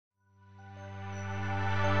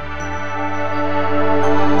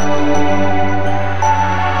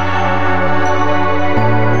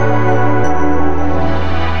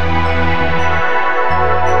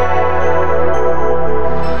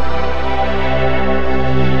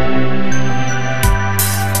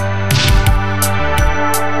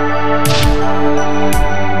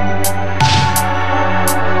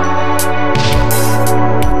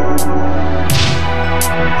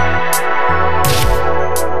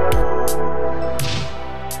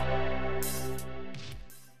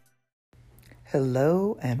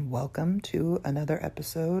Hello and welcome to another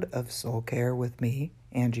episode of Soul Care with me,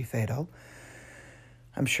 Angie Fatal.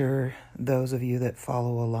 I'm sure those of you that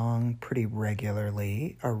follow along pretty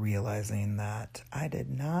regularly are realizing that I did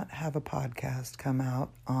not have a podcast come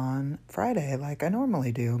out on Friday like I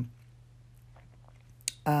normally do.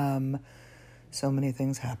 So many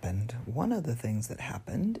things happened. One of the things that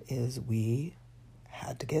happened is we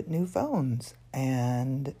had to get new phones,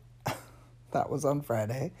 and that was on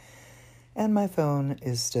Friday. And my phone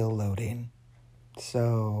is still loading.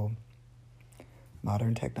 So,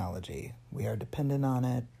 modern technology. We are dependent on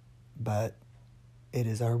it, but it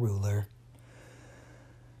is our ruler.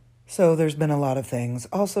 So, there's been a lot of things.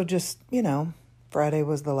 Also, just, Friday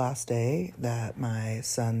was the last day that my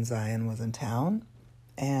son Zion was in town.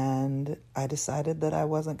 And I decided that I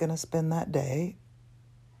wasn't going to spend that day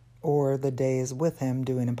or the days with him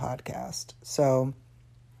doing a podcast. So,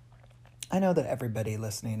 I know that everybody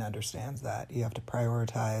listening understands that. You have to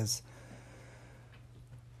prioritize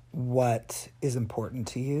what is important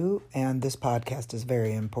to you. And this podcast is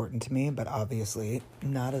very important to me, but obviously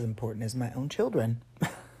not as important as my own children,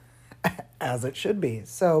 as it should be.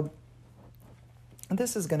 So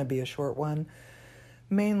this is going to be a short one.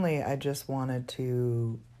 Mainly, I just wanted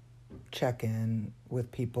to check in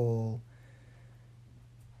with people.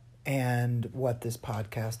 And what this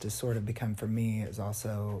podcast has sort of become for me is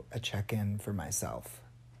also a check-in for myself.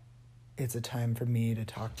 It's a time for me to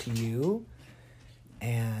talk to you,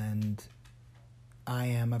 and I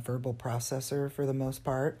am a verbal processor for the most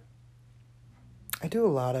part. I do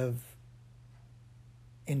a lot of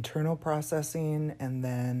internal processing, and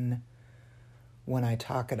then when I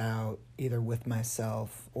talk it out, either with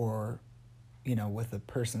myself or with a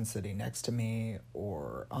person sitting next to me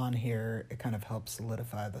or on here, it kind of helps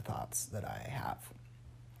solidify the thoughts that I have.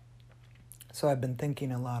 So I've been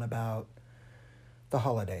thinking a lot about the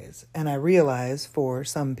holidays, and I realize for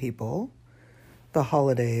some people, the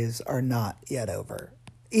holidays are not yet over.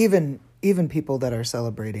 Even people that are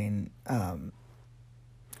celebrating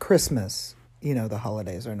Christmas, the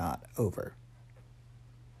holidays are not over.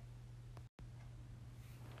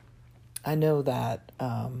 I know that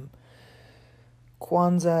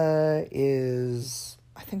Kwanzaa is,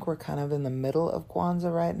 I think we're kind of in the middle of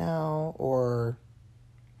Kwanzaa right now, or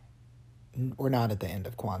we're not at the end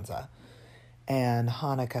of Kwanzaa. And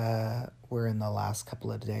Hanukkah, we're in the last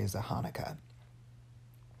couple of days of Hanukkah.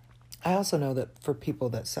 I also know that for people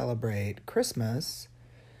that celebrate Christmas,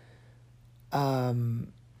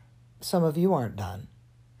 some of you aren't done.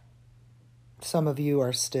 Some of you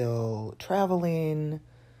are still traveling.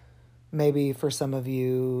 Maybe for some of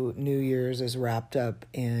you, New Year's is wrapped up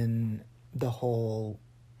in the whole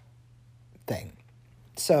thing.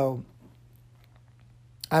 So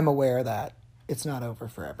I'm aware that it's not over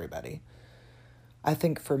for everybody. I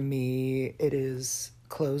think for me, it is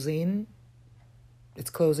closing. It's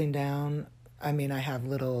closing down. I mean, I have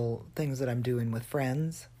little things that I'm doing with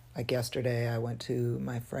friends. Like yesterday, I went to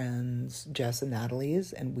my friends, Jess and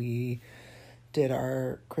Natalie's, and we did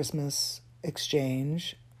our Christmas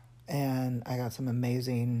exchange. And I got some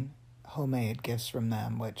amazing homemade gifts from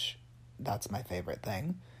them, which that's my favorite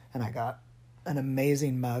thing. And I got an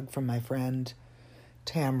amazing mug from my friend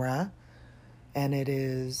Tamra. And it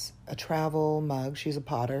is a travel mug. She's a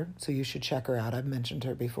potter, so you should check her out. I've mentioned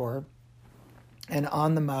her before. And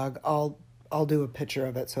on the mug, I'll do a picture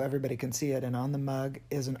of it so everybody can see it. And on the mug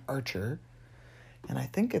is an archer. And I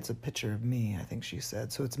think it's a picture of me, I think she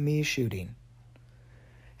said. So it's me shooting.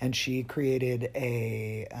 And she created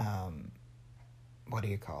a, a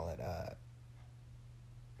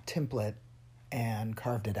template and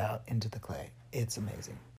carved it out into the clay. It's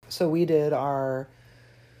amazing. So we did our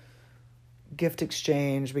gift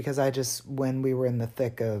exchange because when we were in the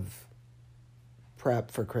thick of prep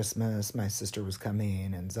for Christmas, my sister was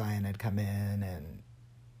coming and Zion had come in and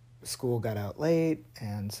school got out late.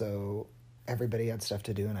 And so everybody had stuff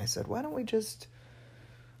to do. And I said,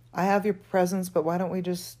 I have your presents, but why don't we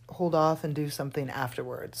just hold off and do something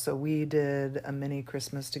afterwards? So we did a mini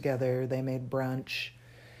Christmas together. They made brunch,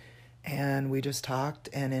 and we just talked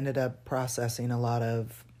and ended up processing a lot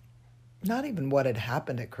of, not even what had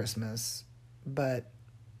happened at Christmas, but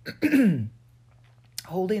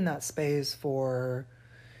holding that space for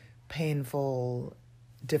painful,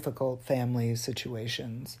 difficult family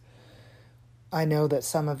situations. I know that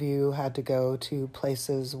some of you had to go to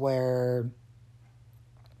places where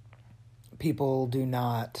people do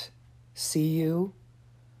not see you.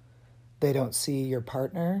 They don't see your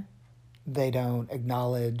partner. They don't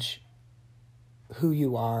acknowledge who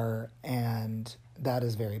you are, and that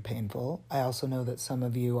is very painful. I also know that some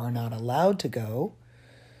of you are not allowed to go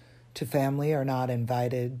to family are not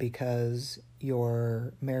invited because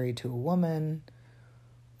you're married to a woman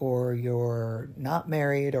or you're not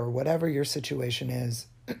married or whatever your situation is,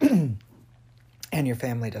 and your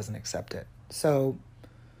family doesn't accept it. So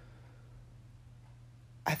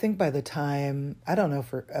I think by the time, I don't know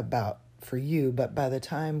for you, but by the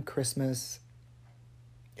time Christmas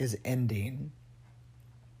is ending,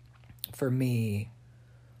 for me,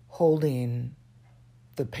 holding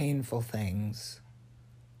the painful things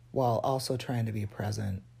while also trying to be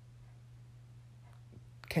present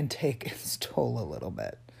can take its toll a little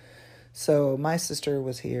bit. So my sister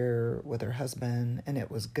was here with her husband, and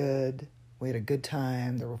it was good. We had a good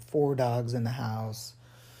time. There were 4 dogs in the house.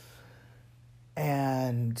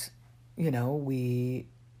 And, we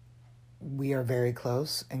are very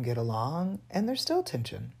close and get along, and there's still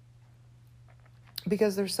tension.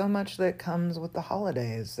 Because there's so much that comes with the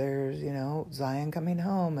holidays. There's, Zion coming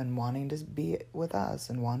home and wanting to be with us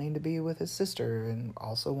and wanting to be with his sister and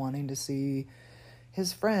also wanting to see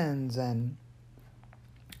his friends and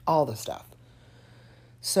all the stuff.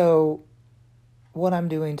 So what I'm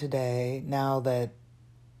doing today, now that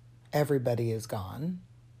everybody is gone,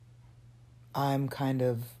 I'm kind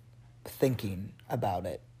of thinking about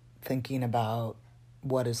it, thinking about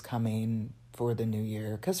what is coming for the new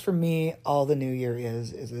year. Because for me, all the new year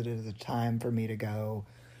is it is a time for me to go,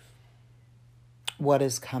 what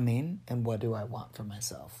is coming and what do I want for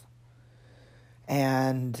myself?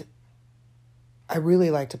 And I really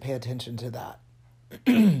like to pay attention to that.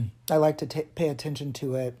 I like to pay attention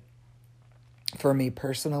to it for me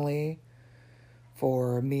personally,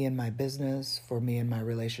 for me in my business, for me in my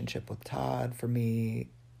relationship with Todd, for me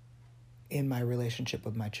in my relationship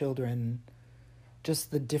with my children,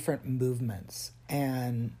 just the different movements.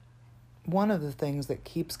 And one of the things that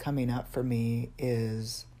keeps coming up for me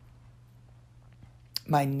is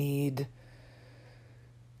my need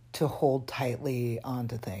to hold tightly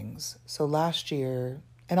onto things. So last year,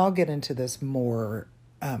 and I'll get into this more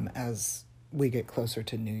as we get closer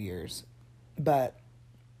to New Year's, but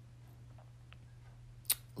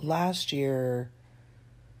last year,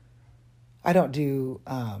 I don't do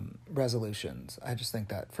resolutions. I just think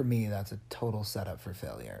that for me, that's a total setup for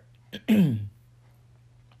failure.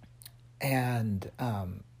 And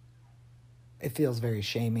it feels very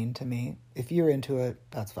shaming to me. If you're into it,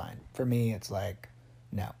 that's fine. For me, it's like,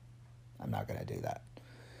 no, I'm not going to do that.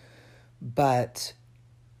 But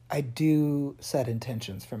I do set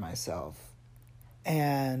intentions for myself.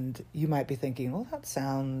 And you might be thinking, well, that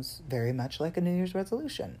sounds very much like a New Year's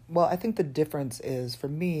resolution. Well, I think the difference is, for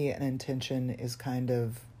me, an intention is kind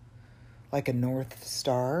of like a North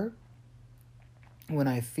Star. When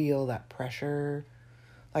I feel that pressure,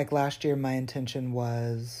 like last year, my intention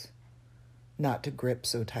was not to grip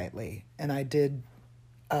so tightly. And I did,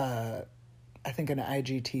 I think, an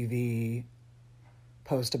IGTV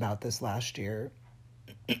post about this last year,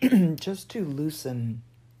 just to loosen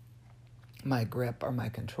my grip or my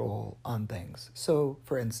control on things. So,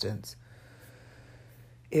 for instance,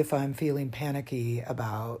 if I'm feeling panicky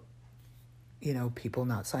about, people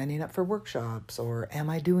not signing up for workshops, or am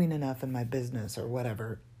I doing enough in my business or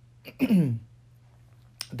whatever,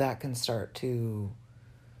 that can start to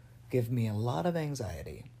give me a lot of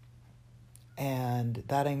anxiety. And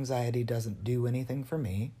that anxiety doesn't do anything for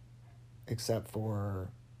me except for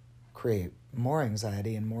create more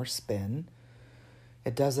anxiety and more spin.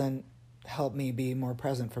 It doesn't help me be more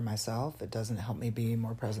present for myself. It doesn't help me be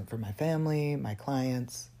more present for my family, my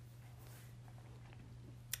clients.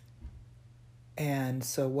 And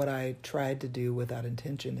so what I tried to do with that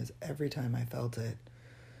intention is, every time I felt it,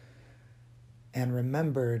 and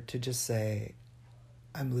remembered to just say,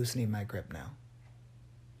 I'm loosening my grip now.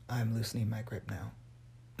 I'm loosening my grip now.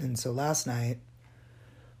 And so last night,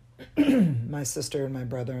 my sister and my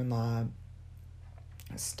brother-in-law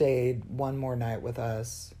stayed one more night with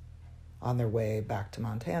us on their way back to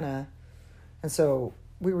Montana. And so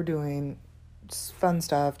we were doing fun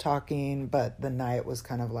stuff, talking, but the night was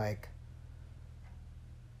kind of like,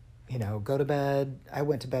 go to bed. I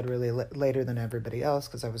went to bed really later than everybody else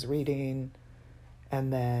because I was reading,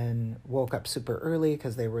 and then woke up super early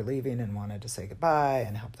because they were leaving and wanted to say goodbye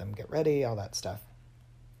and help them get ready, all that stuff.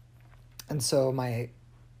 And so my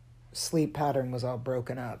sleep pattern was all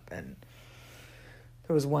broken up, and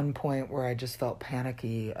there was one point where I just felt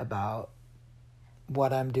panicky about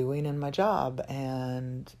what I'm doing in my job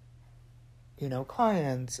and,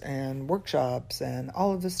 clients and workshops and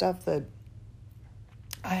all of the stuff that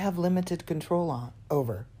I have limited control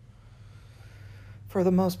over. For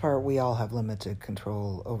the most part, we all have limited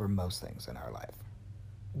control over most things in our life.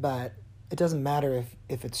 But it doesn't matter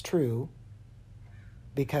if it's true.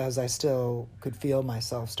 because I still could feel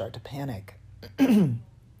myself start to panic.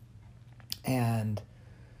 And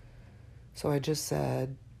so I just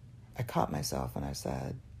said, I caught myself and I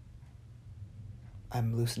said,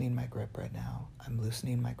 I'm loosening my grip right now. I'm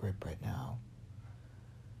loosening my grip right now.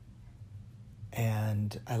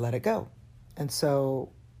 And I let it go. And so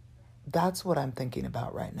that's what I'm thinking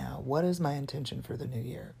about right now. What is my intention for the new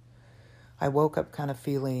year? I woke up kind of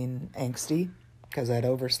feeling angsty because I'd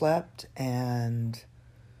overslept and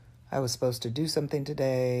I was supposed to do something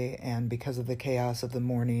today, and because of the chaos of the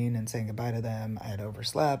morning and saying goodbye to them, I had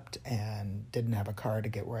overslept and didn't have a car to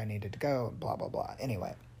get where I needed to go, blah, blah, blah.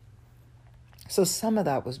 Anyway, so some of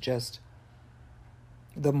that was just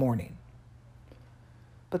the morning.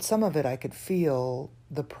 But some of it I could feel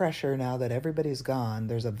the pressure now that everybody's gone.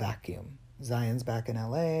 There's a vacuum. Zion's back in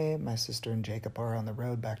LA. My sister and Jacob are on the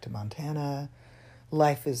road back to Montana.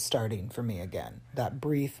 Life is starting for me again. That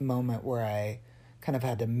brief moment where I kind of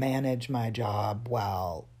had to manage my job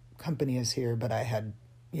while company is here, but I had,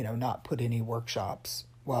 not put any workshops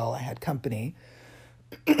while I had company.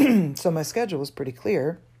 So my schedule was pretty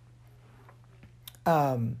clear.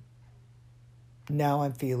 Now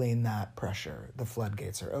I'm feeling that pressure. The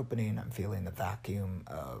floodgates are opening. I'm feeling the vacuum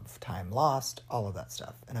of time lost, all of that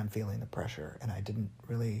stuff. And I'm feeling the pressure, and I didn't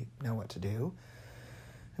really know what to do.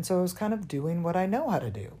 And so I was kind of doing what I know how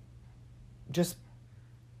to do. Just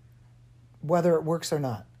whether it works or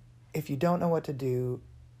not. If you don't know what to do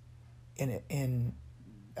in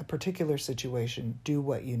a particular situation, do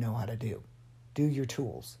what you know how to do. Do your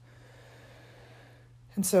tools.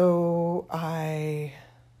 And so I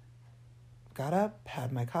got up,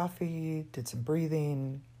 had my coffee, did some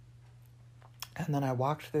breathing, and then I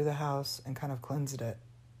walked through the house and kind of cleansed it.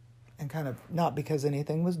 And kind of, not because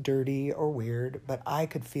anything was dirty or weird, but I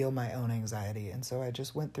could feel my own anxiety. And so I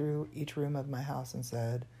just went through each room of my house and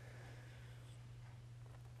said,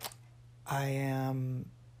 I am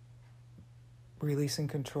releasing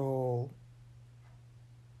control.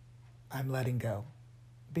 I'm letting go.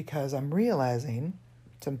 Because I'm realizing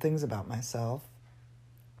some things about myself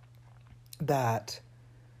that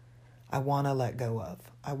I want to let go of.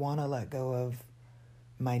 I want to let go of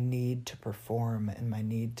my need to perform and my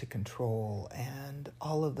need to control and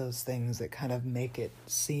all of those things that kind of make it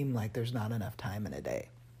seem like there's not enough time in a day.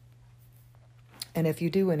 And if you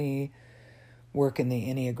do any work in the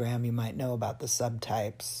Enneagram, you might know about the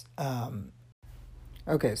subtypes.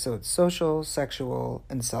 Okay, so it's social, sexual,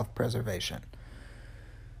 and self-preservation.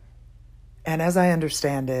 And as I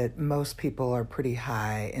understand it, most people are pretty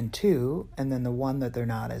high in 2, and then the one that they're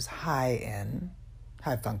not as high in,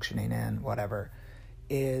 high functioning in, whatever,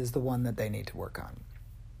 is the one that they need to work on.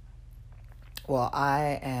 Well,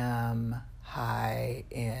 I am high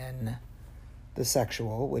in the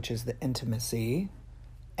sexual, which is the intimacy,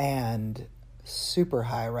 and super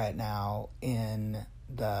high right now in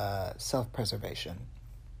the self-preservation.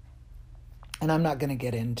 And I'm not going to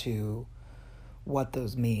get into what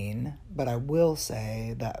those mean, but I will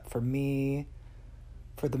say that for me,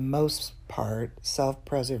 for the most part,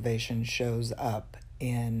 self-preservation shows up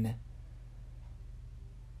in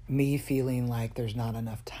me feeling like there's not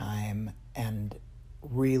enough time and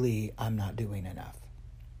really I'm not doing enough.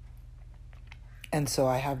 And so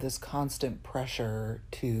I have this constant pressure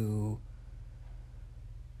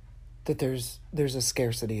that there's a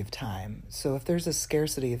scarcity of time. So if there's a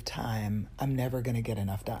scarcity of time, I'm never going to get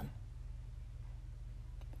enough done.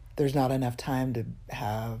 There's not enough time to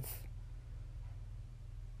have,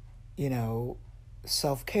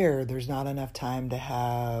 self-care. There's not enough time to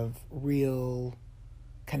have real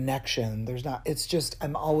connection.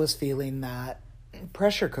 I'm always feeling that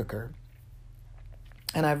pressure cooker.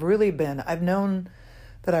 And I've known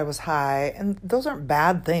that I was high, and those aren't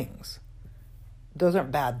bad things.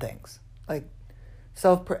 Like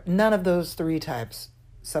none of those 3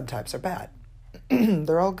 subtypes are bad.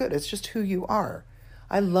 They're all good. It's just who you are.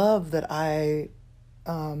 I love that I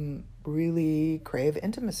really crave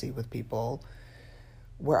intimacy with people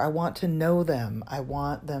where I want to know them. I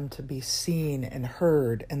want them to be seen and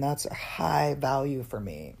heard, and that's a high value for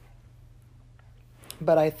me.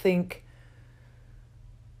 But I think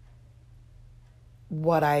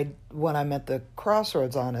what I'm at the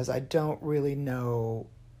crossroads on is I don't really know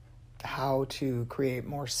how to create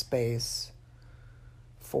more space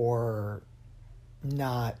for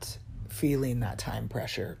not feeling that time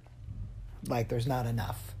pressure, like there's not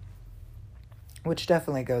enough, which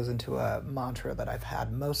definitely goes into a mantra that I've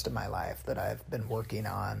had most of my life that I've been working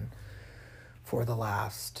on for the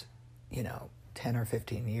last, 10 or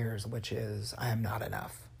 15 years, which is I am not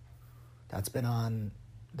enough. That's been on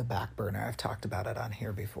the back burner. I've talked about it on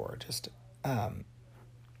here before. Just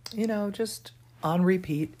on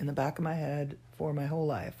repeat in the back of my head for my whole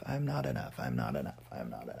life. I'm not enough. I'm not enough. I'm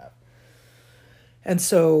not enough. And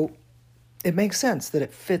so it makes sense that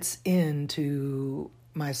it fits into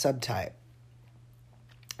my subtype.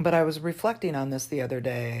 But I was reflecting on this the other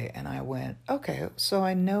day and I went, okay, so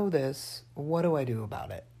I know this. What do I do about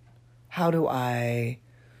it? How do I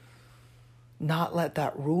not let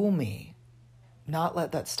that rule me? Not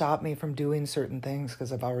let that stop me from doing certain things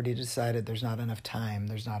because I've already decided there's not enough time,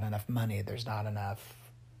 there's not enough money, there's not enough,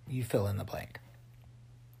 you fill in the blank.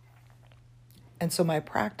 And so my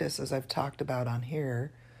practice, as I've talked about on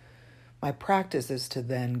here, my practice is to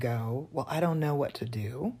then go, well, I don't know what to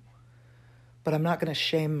do, but I'm not going to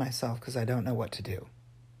shame myself because I don't know what to do.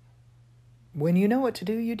 When you know what to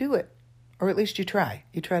do, you do it. Or at least you try.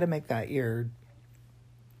 You try to make that your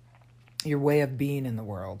way of being in the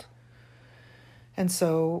world. And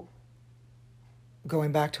so,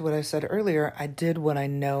 going back to what I said earlier, I did what I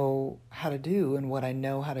know how to do. And what I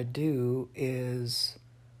know how to do is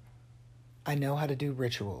I know how to do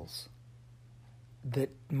rituals that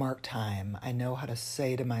mark time. I know how to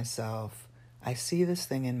say to myself, I see this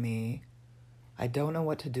thing in me. I don't know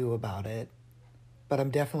what to do about it, but I'm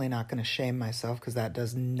definitely not going to shame myself because that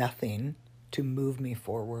does nothing to move me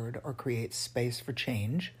forward or create space for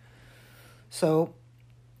change. So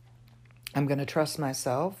I'm going to trust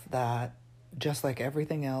myself that just like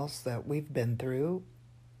everything else that we've been through,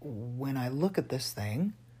 when I look at this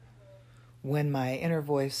thing, when my inner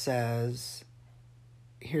voice says,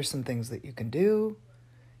 here's some things that you can do,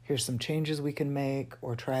 here's some changes we can make,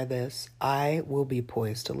 or try this, I will be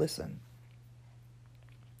poised to listen.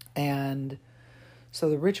 And so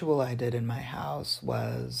the ritual I did in my house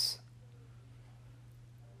was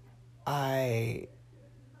I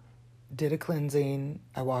did a cleansing.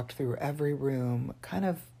 I walked through every room, kind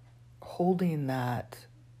of holding that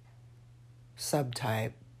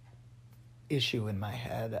subtype issue in my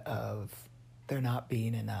head of there not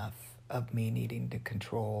being enough, of me needing to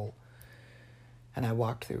control. And I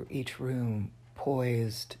walked through each room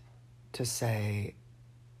poised to say,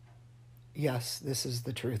 yes, this is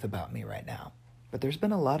the truth about me right now. But there's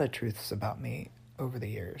been a lot of truths about me over the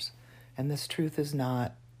years. And this truth is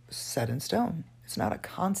not set in stone. It's not a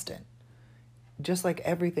constant. Just like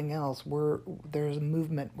everything else, there's a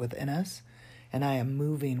movement within us, and I am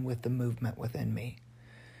moving with the movement within me.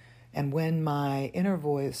 And when my inner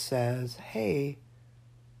voice says, hey,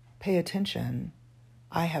 pay attention,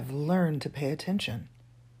 I have learned to pay attention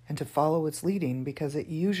and to follow its leading because it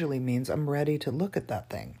usually means I'm ready to look at that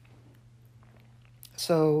thing.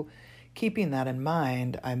 So keeping that in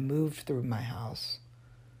mind, I moved through my house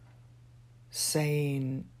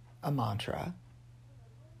saying a mantra.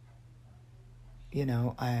 You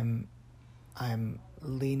know, I'm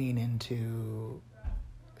leaning into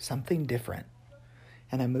something different.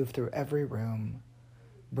 And I moved through every room.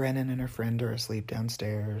 Brennan and her friend are asleep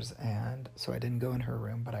downstairs, and so I didn't go in her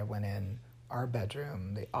room, but I went in our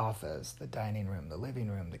bedroom, the office, the dining room, the living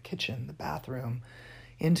room, the kitchen, the bathroom,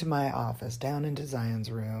 into my office, down into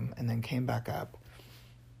Zion's room, and then came back up.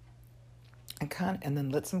 And then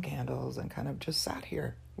lit some candles and kind of just sat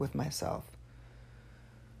here with myself.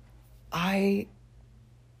 I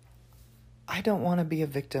don't want to be a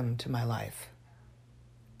victim to my life.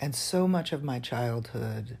 And so much of my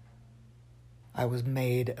childhood, I was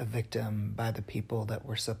made a victim by the people that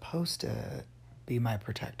were supposed to be my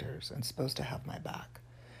protectors and supposed to have my back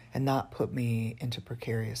and not put me into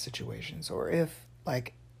precarious situations. Or if,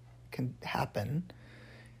 like can happen,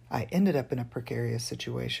 I ended up in a precarious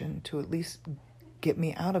situation to at least get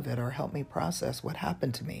me out of it or help me process what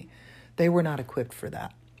happened to me. They were not equipped for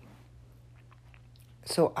that.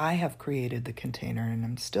 So I have created the container, and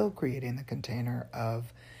I'm still creating the container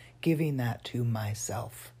of giving that to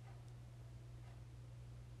myself.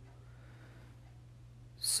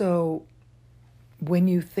 So when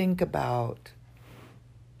you think about,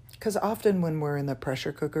 because often when we're in the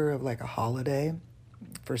pressure cooker of like a holiday,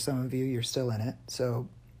 for some of you, you're still in it. So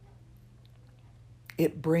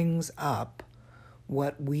it brings up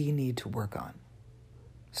what we need to work on.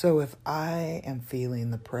 So if I am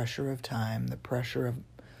feeling the pressure of time, the pressure of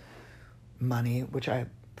money, which I,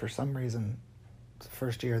 for some reason, it's the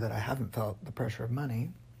first year that I haven't felt the pressure of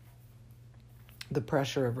money, the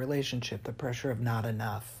pressure of relationship, the pressure of not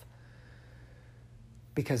enough,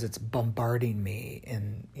 because it's bombarding me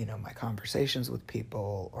in, my conversations with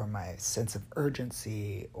people, or my sense of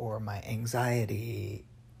urgency, or my anxiety,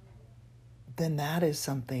 then that is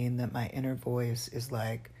something that my inner voice is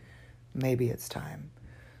like, maybe it's time.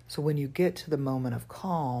 So when you get to the moment of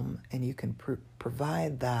calm and you can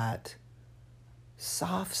provide that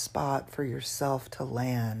soft spot for yourself to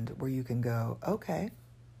land where you can go, okay,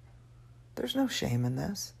 There's no shame in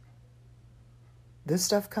this. This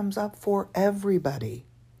stuff comes up for everybody.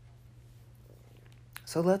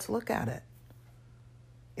 So let's look at it.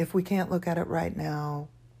 If we can't look at it right now,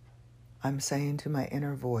 I'm saying to my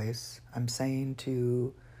inner voice, I'm saying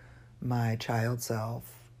to my child self,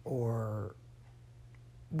 or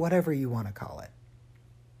whatever you want to call it.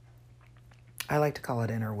 I like to call it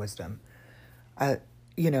inner wisdom.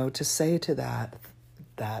 To say to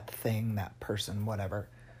that thing, that person, whatever,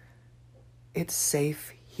 it's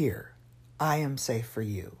safe here. I am safe for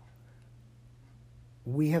you.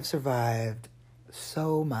 We have survived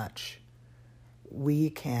so much. We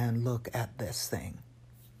can look at this thing.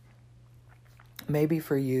 Maybe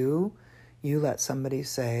for you, you let somebody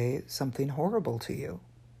say something horrible to you,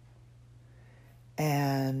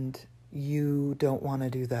 and you don't want to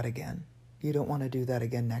do that again. You don't want to do that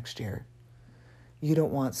again next year. You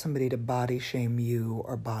don't want somebody to body shame you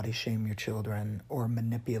or body shame your children or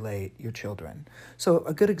manipulate your children. So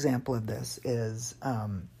a good example of this is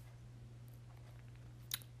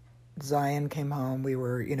Zion came home. We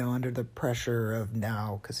were, under the pressure of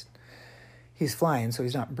now, because he's flying, so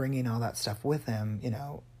he's not bringing all that stuff with him,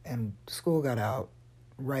 and school got out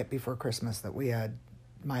right before Christmas that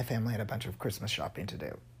my family had a bunch of Christmas shopping to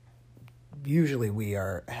do. Usually we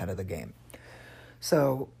are ahead of the game.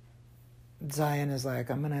 So Zion is like,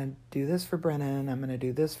 I'm going to do this for Brennan. I'm going to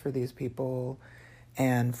do this for these people.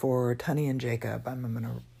 And for Tunny and Jacob, I'm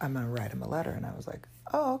going to write him a letter. And I was like,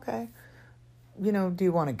 oh, okay. Do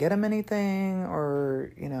you want to get them anything?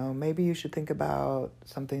 Or, maybe you should think about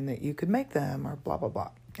something that you could make them, or blah, blah,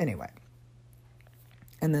 blah. Anyway.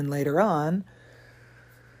 And then later on,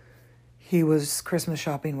 he was Christmas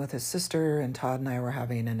shopping with his sister, and Todd and I were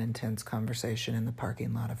having an intense conversation in the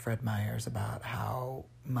parking lot of Fred Meyer's about how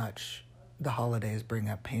much the holidays bring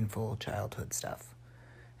up painful childhood stuff.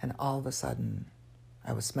 And all of a sudden,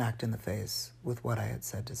 I was smacked in the face with what I had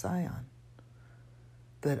said to Zion.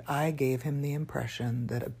 That I gave him the impression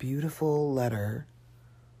that a beautiful letter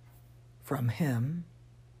from him,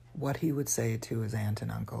 what he would say to his aunt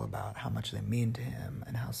and uncle about how much they mean to him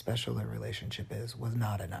and how special their relationship is, was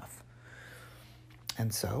not enough.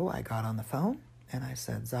 And so I got on the phone and I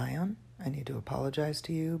said, Zion, I need to apologize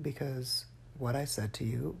to you because what I said to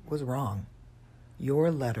you was wrong.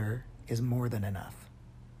 Your letter is more than enough.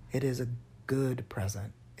 It is a good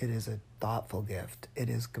present. It is a thoughtful gift. It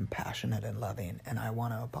is compassionate and loving. And I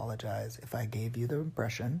want to apologize if I gave you the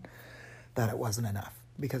impression that it wasn't enough,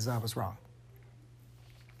 because I was wrong.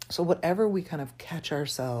 So whatever we kind of catch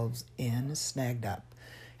ourselves in, snagged up,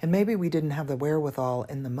 and maybe we didn't have the wherewithal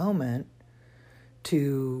in the moment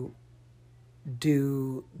to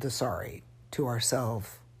do the sorry to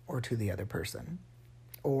ourselves or to the other person,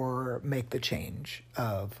 or make the change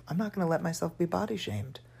of, I'm not going to let myself be body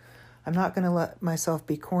shamed. I'm not going to let myself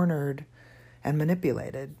be cornered and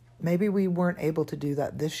manipulated. Maybe we weren't able to do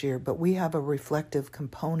that this year, but we have a reflective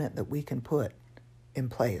component that we can put in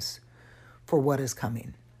place for what is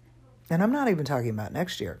coming. And I'm not even talking about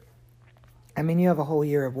next year. I mean, you have a whole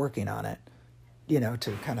year of working on it,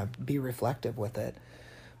 to kind of be reflective with it.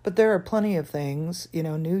 But there are plenty of things,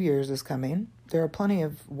 New Year's is coming. There are plenty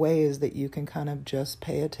of ways that you can kind of just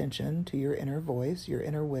pay attention to your inner voice, your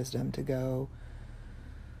inner wisdom, to go,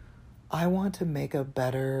 I want to make a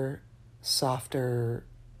better, softer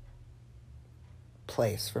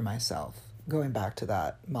place for myself. Going back to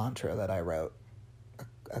that mantra that I wrote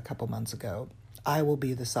a couple months ago, I will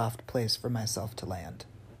be the soft place for myself to land.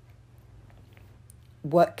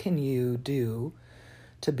 What can you do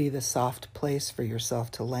to be the soft place for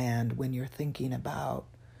yourself to land when you're thinking about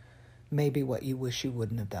maybe what you wish you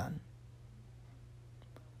wouldn't have done?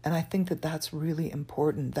 And I think that that's really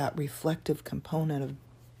important, that reflective component of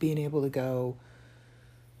being able to go,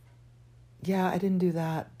 yeah, I didn't do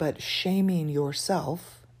that, but shaming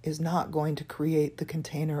yourself is not going to create the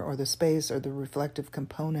container or the space or the reflective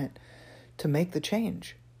component to make the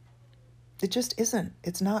change. It just isn't.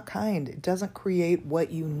 It's not kind. It doesn't create what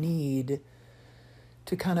you need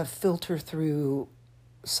to kind of filter through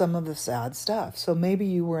some of the sad stuff. So maybe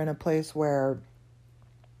you were in a place where,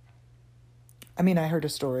 I heard a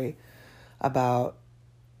story about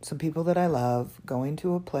some people that I love going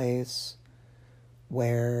to a place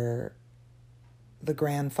where the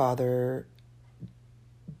grandfather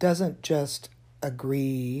doesn't just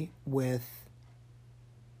agree with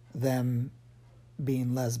them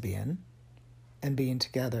being lesbian and being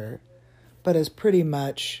together, but is pretty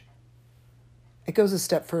much, it goes a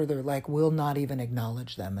step further, like will not even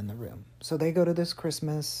acknowledge them in the room. So they go to this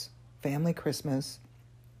Christmas, family Christmas,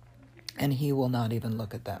 and he will not even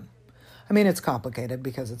look at them. It's complicated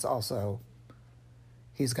because it's also,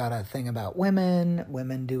 He's got a thing about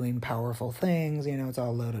women doing powerful things. It's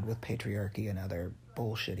all loaded with patriarchy and other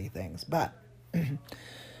bullshitty things. But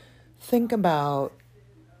think about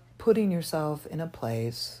putting yourself in a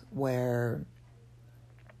place where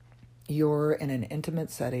you're in an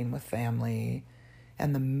intimate setting with family,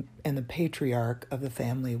 and the patriarch of the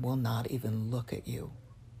family will not even look at you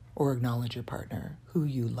or acknowledge your partner, who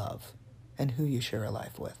you love and who you share a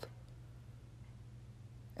life with,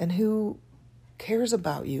 and who cares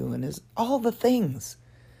about you and is all the things.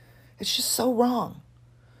 It's just so wrong.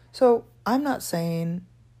 So I'm not saying,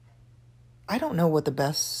 I don't know what the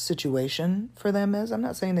best situation for them is. I'm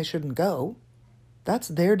not saying they shouldn't go. That's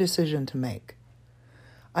their decision to make.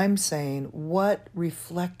 I'm saying, what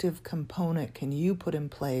reflective component can you put in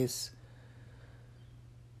place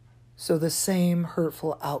so the same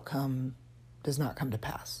hurtful outcome does not come to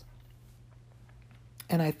pass?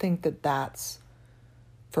 And I think that's,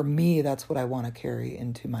 for me, that's what I want to carry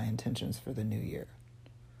into my intentions for the new year.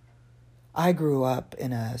 I grew up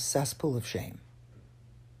in a cesspool of shame.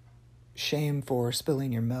 Shame for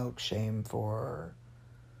spilling your milk, shame for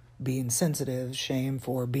being sensitive, shame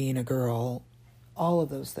for being a girl, all of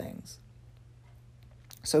those things.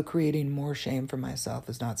 So creating more shame for myself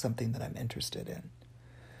is not something that I'm interested in.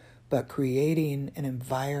 But creating an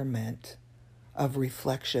environment of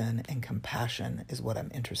reflection and compassion is what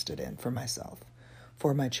I'm interested in for myself,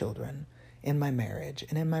 for my children, in my marriage,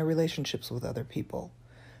 and in my relationships with other people.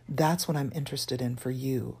 That's what I'm interested in for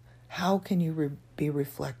you. How can you be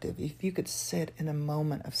reflective? If you could sit in a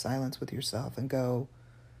moment of silence with yourself and go,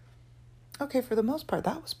 okay, for the most part,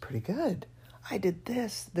 that was pretty good. I did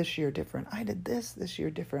this year different. I did this year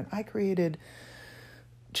different. I created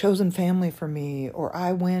chosen family for me, or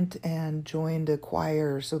I went and joined a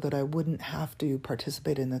choir so that I wouldn't have to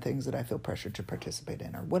participate in the things that I feel pressured to participate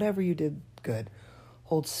in, or whatever you did good.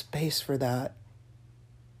 Hold space for that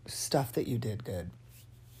stuff that you did good.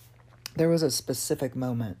 There was a specific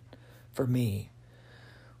moment for me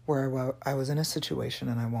where I was in a situation,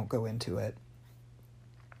 and I won't go into it,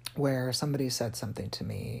 where somebody said something to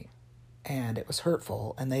me and it was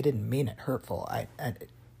hurtful, and they didn't mean it hurtful.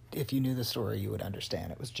 If you knew the story, you would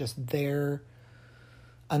understand. It was just their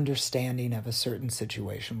understanding of a certain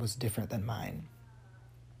situation was different than mine.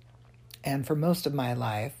 And for most of my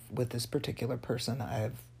life with this particular person,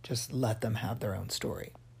 I've just let them have their own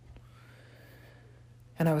story.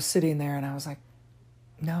 And I was sitting there and I was like,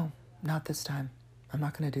 no, not this time. I'm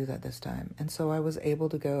not going to do that this time. And so I was able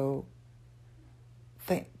to go,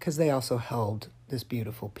 because they also held this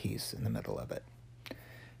beautiful piece in the middle of it.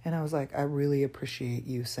 And I was like, I really appreciate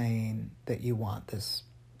you saying that you want this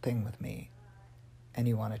thing with me and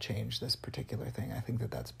you want to change this particular thing. I think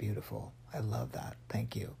that that's beautiful. I love that.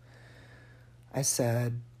 Thank you. I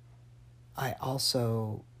said, I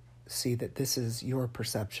also see that this is your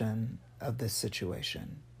perception of this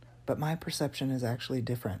situation, but my perception is actually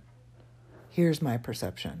different. Here's my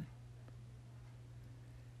perception.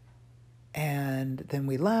 And then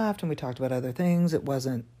we laughed and we talked about other things. It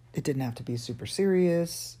didn't have to be super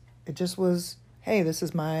serious. It just was, hey, this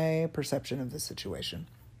is my perception of the situation.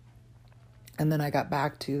 And then I got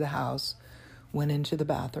back to the house, went into the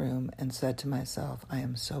bathroom, and said to myself, I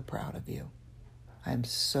am so proud of you. I am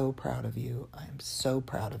so proud of you. I am so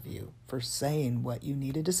proud of you for saying what you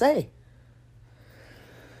needed to say.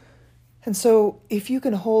 And so if you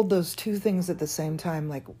can hold those two things at the same time,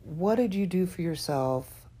 like, what did you do for yourself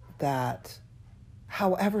that,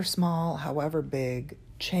 however small, however big,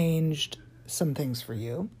 changed some things for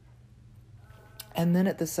you? And then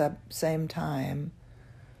at the same time,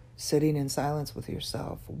 sitting in silence with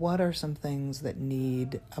yourself, what are some things that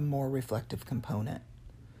need a more reflective component?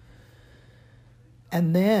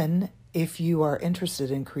 And then, if you are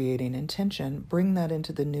interested in creating intention, bring that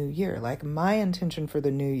into the new year. Like, my intention for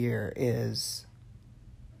the new year is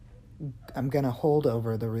I'm going to hold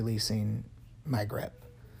over the releasing my grip.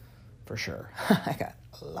 For sure. I got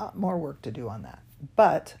a lot more work to do on that.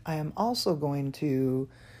 But I am also going to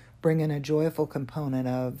bring in a joyful component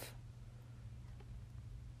of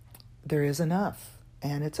there is enough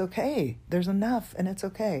and it's okay. There's enough and it's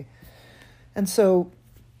okay. And so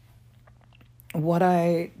what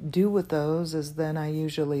I do with those is then I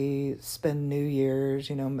usually spend New Year's,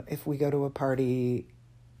 if we go to a party,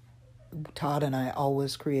 Todd and I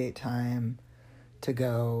always create time to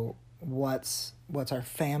go, what's our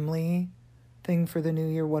family thing for the new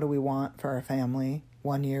year? What do we want for our family?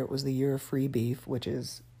 One year it was the year of free beef, which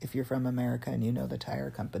is, if you're from America and you know the tire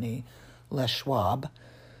company, Les Schwab,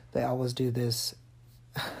 they always do this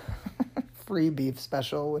free beef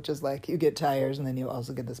special, which is like you get tires and then you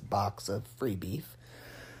also get this box of free beef.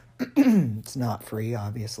 It's not free,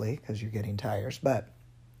 obviously, because you're getting tires, but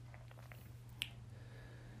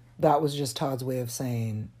that was just Todd's way of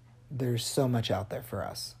saying there's so much out there for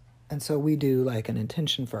us. And so we do like an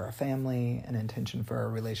intention for our family, an intention for our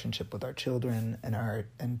relationship with our children, and our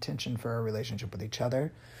intention for our relationship with each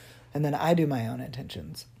other. And then I do my own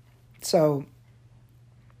intentions. So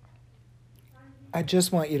I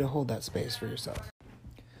just want you to hold that space for yourself.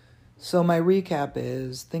 So my recap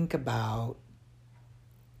is, think about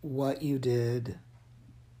what you did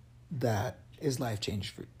that is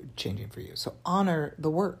life-changing for you. So honor the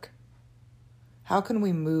work. How can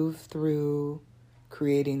we move through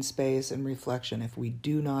creating space and reflection if we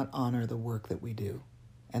do not honor the work that we do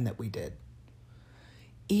and that we did?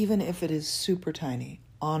 Even if it is super tiny,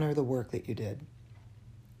 honor the work that you did.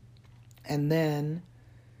 And then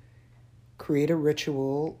create a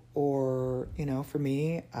ritual, or, for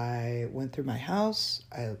me, I went through my house,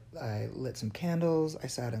 I lit some candles, I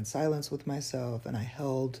sat in silence with myself, and I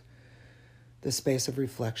held the space of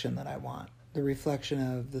reflection that I want. The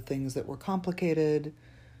reflection of the things that were complicated,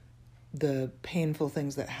 the painful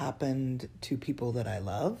things that happened to people that I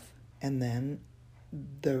love, and then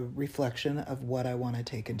the reflection of what I want to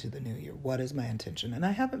take into the new year. What is my intention? And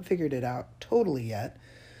I haven't figured it out totally yet,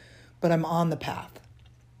 but I'm on the path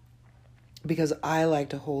because I like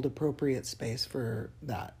to hold appropriate space for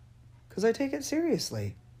that because I take it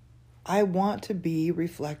seriously. I want to be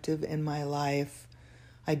reflective in my life.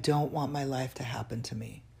 I don't want my life to happen to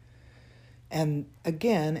me. And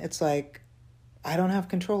again, it's like, I don't have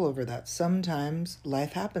control over that. Sometimes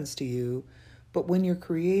life happens to you, but when you're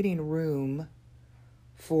creating room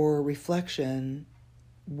for reflection,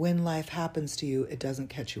 when life happens to you, it doesn't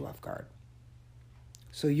catch you off guard.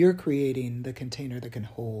 So you're creating the container that can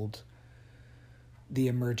hold the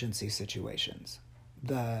emergency situations,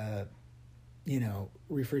 the,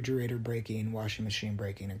 refrigerator breaking, washing machine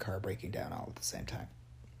breaking, and car breaking down all at the same time.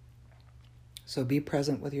 So be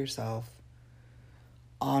present with yourself,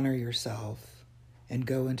 honor yourself, and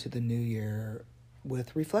go into the new year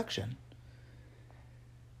with reflection.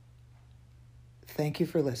 Thank you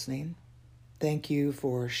for listening. Thank you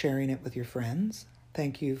for sharing it with your friends.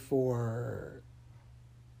 Thank you for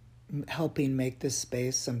helping make this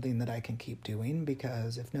space something that I can keep doing,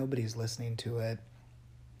 because if nobody's listening to it,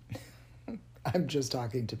 I'm just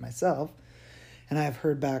talking to myself. And I've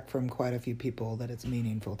heard back from quite a few people that it's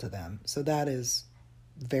meaningful to them. So that is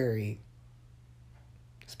very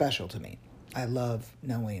special to me. I love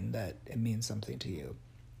knowing that it means something to you,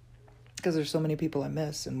 because there's so many people I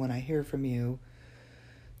miss. And when I hear from you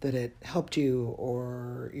that it helped you,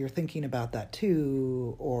 or you're thinking about that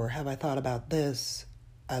too, or have I thought about this,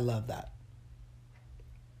 I love that.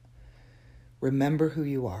 Remember who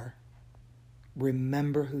you are.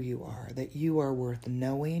 Remember who you are, that you are worth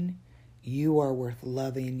knowing, you are worth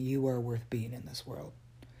loving, you are worth being in this world.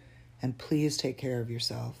 And please take care of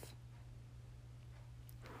yourself.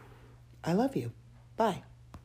 I love you. Bye.